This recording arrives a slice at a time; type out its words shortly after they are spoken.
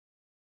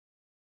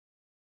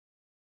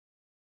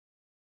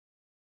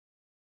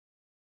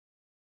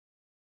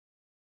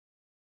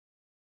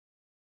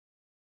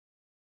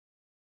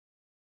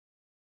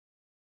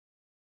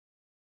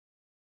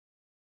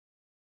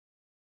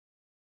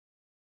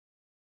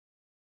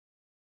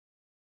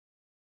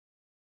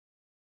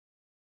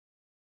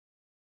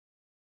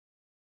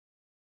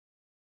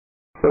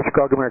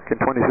Chicago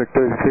American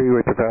 2633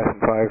 with your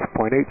passing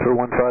 5.8 for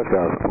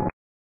 15,000.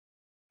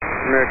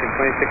 American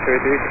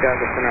 2633,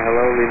 Chicago Center,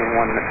 hello, leaving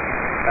 1,000,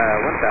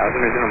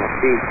 resume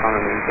speed,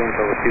 calling maintain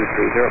total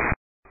 230.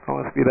 I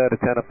want to speed out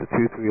of 10 up to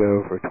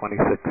 230 for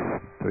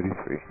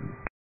 2633.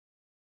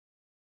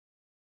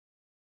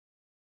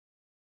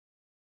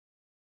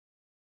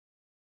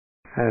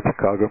 And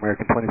Chicago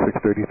American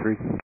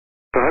 2633.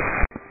 Go ahead.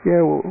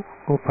 Yeah,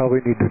 we'll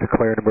probably need to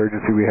declare an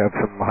emergency. We have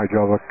some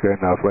hydraulic and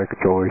flight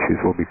control issues.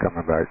 We'll be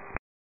coming back.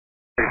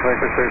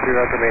 2633,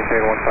 route to maintain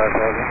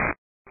 15,000.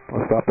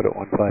 We'll stop it at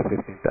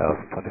 15,000,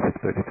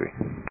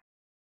 2633.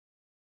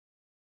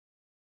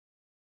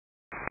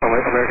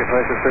 American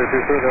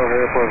 2633, through the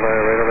airport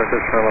via radar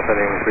records, turn left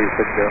heading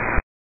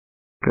 360.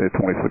 Okay,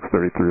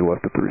 2633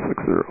 left at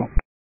 360.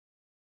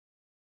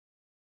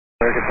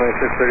 American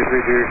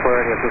 2633, do you require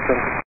any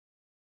assistance?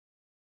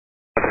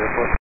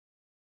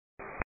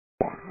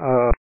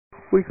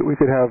 We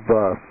could have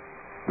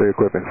the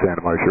equipment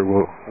stand by. Sure,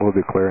 we'll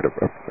declare it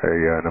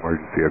an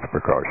emergency as a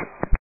precaution.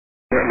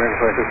 American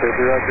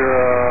 2633, roger.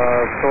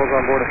 Controls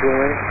on board and fuel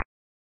remaining?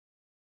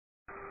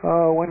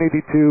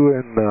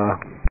 182 and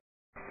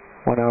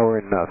 1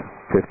 hour and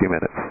 50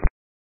 minutes.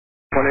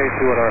 182,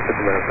 1 hour,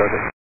 50 minutes,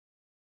 roger.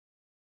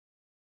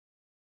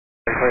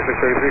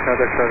 2633,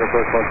 contact target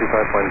approach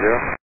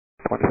 125.0.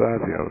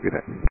 25, yeah, we'll get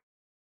it.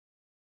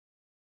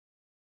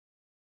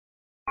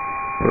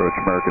 Approach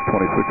American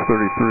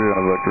 2633 on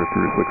a vector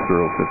 360,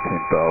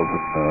 15,000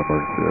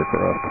 emergency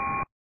aircraft.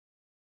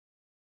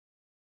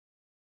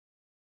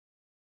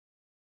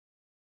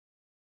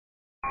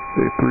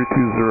 Okay,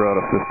 320 out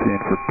of 15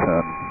 for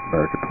 10,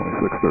 American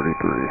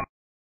 2633.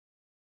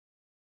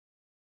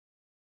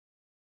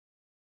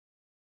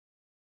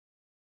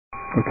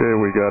 Okay,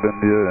 we got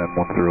India and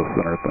 10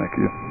 center, thank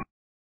you.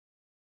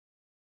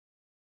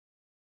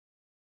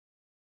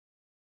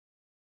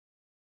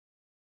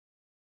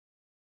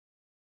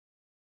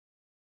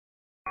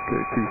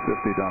 Okay,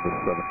 250 down to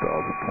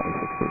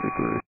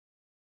 7,000, 2633.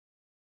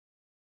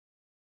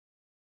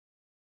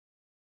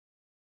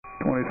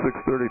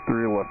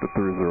 2633 left at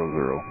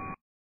 300.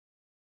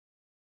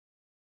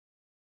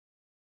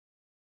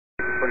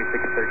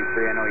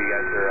 2633, I know you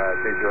guys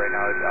are busy right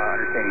now. I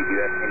understand you do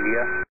that in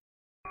India?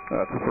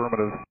 That's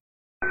affirmative.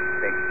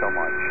 Thank you so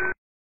much.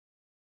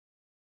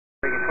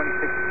 Reagan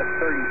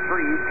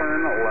 2633,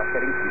 turn left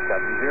heading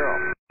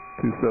 270.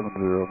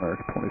 270,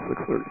 American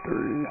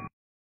 2633.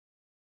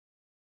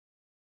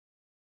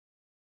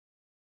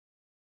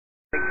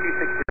 Take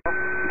 260,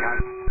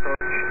 contact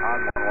approach on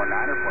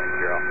 119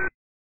 or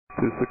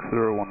 260,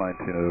 20.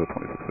 119,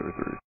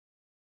 2633.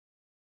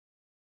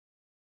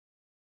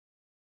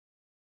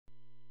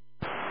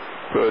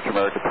 Approach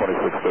American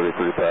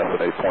 2633,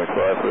 passing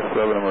 8.5 for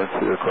 7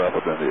 emergency aircraft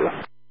with India.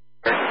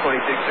 American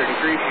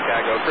 2633,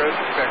 Chicago approach,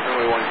 expect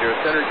runway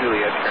 10 center,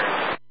 Juliet turn.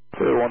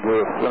 Okay,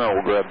 10 center,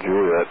 we'll grab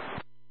Juliet.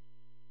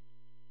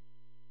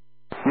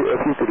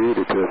 If you could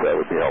eat it to us, that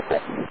would be helpful.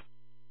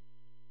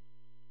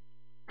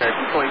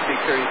 American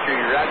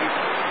 2633, Roger.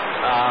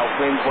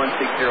 Wind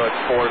 160 at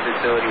 4,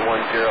 visibility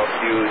 1020,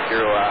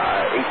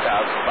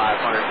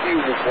 8,500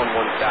 feet, 11,000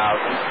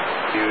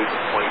 to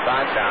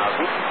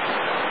 25,000.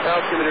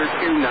 Altimeter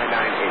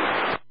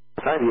 2998.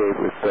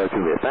 98 with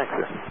Juliet, thanks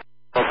sir.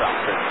 No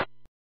problem, sir.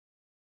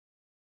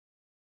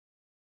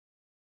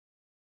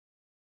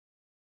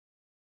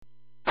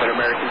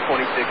 American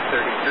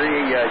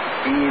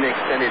 2633, being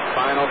extended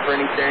final for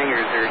anything,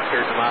 or is there a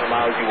certain amount of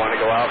miles you want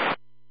to go out?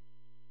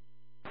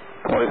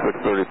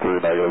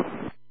 2633, negative.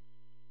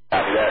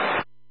 Copy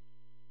that.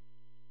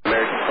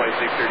 American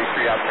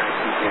 2633, out turn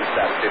to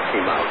inside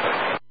 15 miles.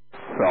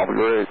 Sounds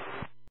great.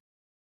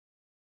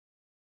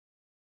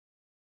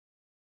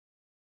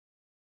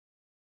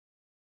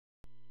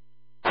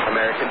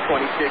 American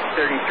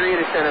 2633,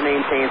 descend and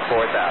maintain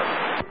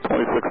 4,000.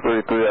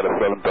 2633 out of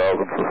 7,000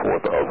 for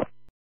 4,000.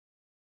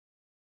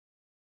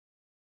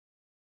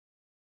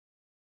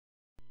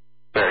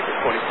 American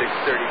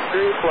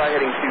 2633, fly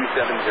heading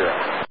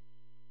 270.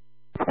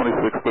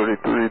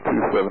 2633,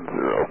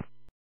 270.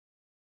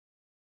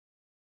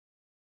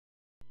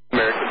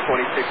 American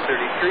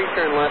 2633,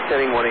 turn left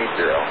heading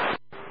 180.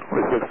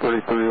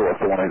 2633, left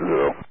to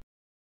 180.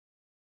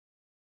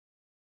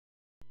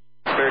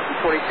 American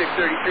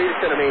 2633,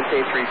 descend and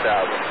maintain 3,000.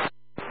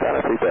 Down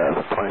at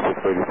 3,000,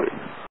 2633.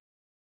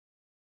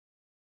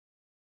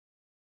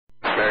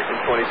 American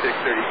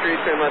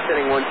 2633, turn left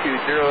heading 120,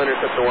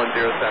 intercept the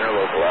 10 center,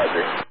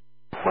 localizer.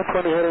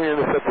 120 heading,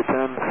 intercept the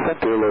 10,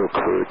 center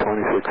local,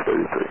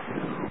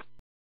 2633.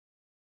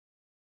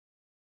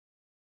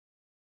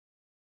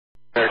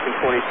 American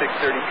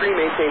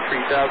 2633, maintain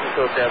 3,000,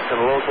 code tab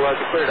center,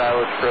 localizer, cleared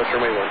ILS, approach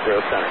runway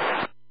 10 center.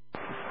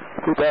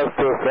 2,000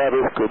 to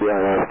Fabulous, good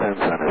ILS 10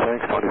 center,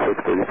 thanks,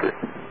 2633.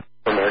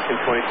 American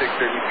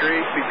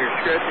 2633, speed your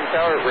discretion,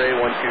 tower at Ray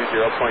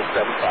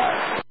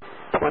 120.75.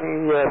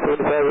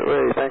 2075 at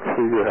Ray, thanks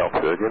for your help,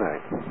 sir. Good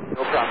night.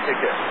 No problem, take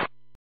care.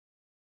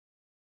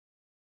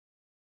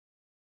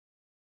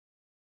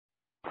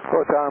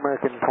 Hello, Tower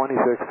American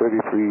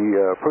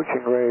 2633,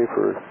 approaching Ray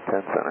for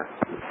 10 center.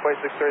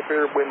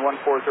 2633, wind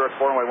 1404,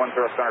 runway 10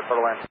 center,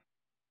 total land.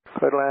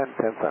 Clear land,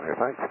 10 center,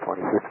 thanks,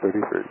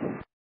 2633.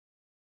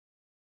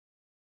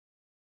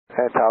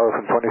 And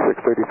Tower from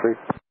 2633.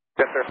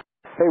 Yes, sir.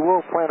 Hey,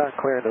 we'll plan on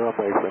clearing the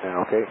runway for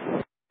now, okay?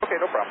 Okay,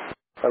 no problem.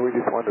 We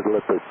just wanted to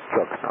let the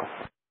trucks know.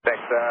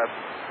 Thanks,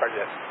 roger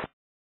that.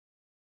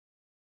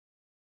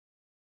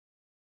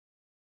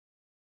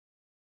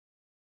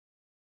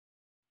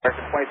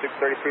 American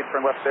 2633,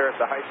 turn left there at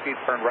the high speed,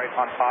 turn right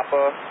on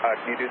Papa.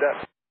 Can you do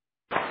that?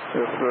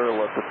 Yes, sir,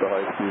 left at the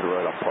high speed,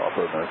 right on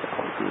Papa, American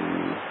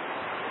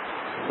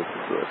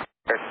 2366.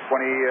 American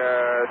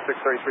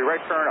 2633, right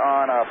turn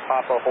on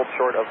Papa, hold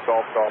short of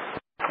Golf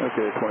Golf.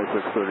 Okay,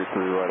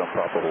 2633, right on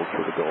Papa, hold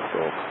short of Golf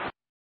Golf.